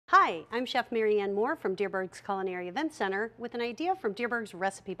Hi, I'm Chef Marianne Moore from Dierbergs Culinary Event Center with an idea from Dierbergs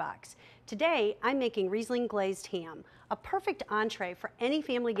Recipe Box. Today, I'm making Riesling glazed ham, a perfect entree for any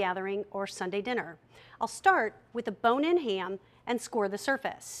family gathering or Sunday dinner. I'll start with a bone-in ham and score the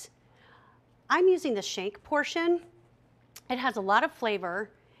surface. I'm using the shank portion. It has a lot of flavor,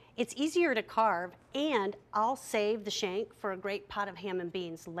 it's easier to carve, and I'll save the shank for a great pot of ham and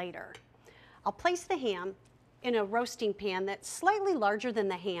beans later. I'll place the ham in a roasting pan that's slightly larger than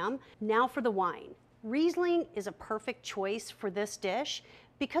the ham. Now for the wine. Riesling is a perfect choice for this dish.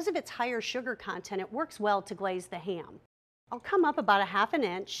 Because of its higher sugar content, it works well to glaze the ham. I'll come up about 1/2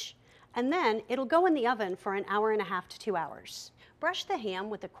 inch, and then it'll go in the oven for an hour and a half to 2 hours. Brush the ham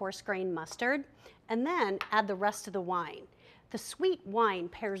with a coarse grained mustard, and then add the rest of the wine. The sweet wine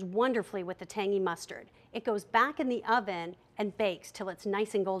pairs wonderfully with the tangy mustard. It goes back in the oven and bakes till it's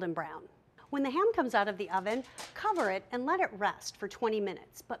nice and golden brown. When the ham comes out of the oven, cover it and let it rest for 20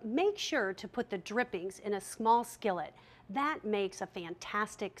 minutes, but make sure to put the drippings in a small skillet. That makes a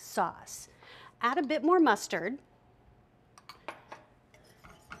fantastic sauce. Add a bit more mustard,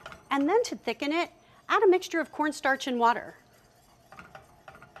 and then to thicken it, add a mixture of cornstarch and water.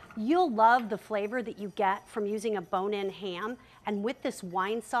 You'll love the flavor that you get from using a bone-in ham, and with this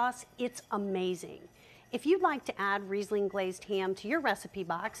wine sauce, it's amazing. If you'd like to add Riesling glazed ham to your recipe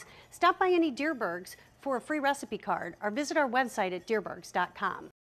box, stop by any Dierbergs for a free recipe card or visit our website at dierbergs.com.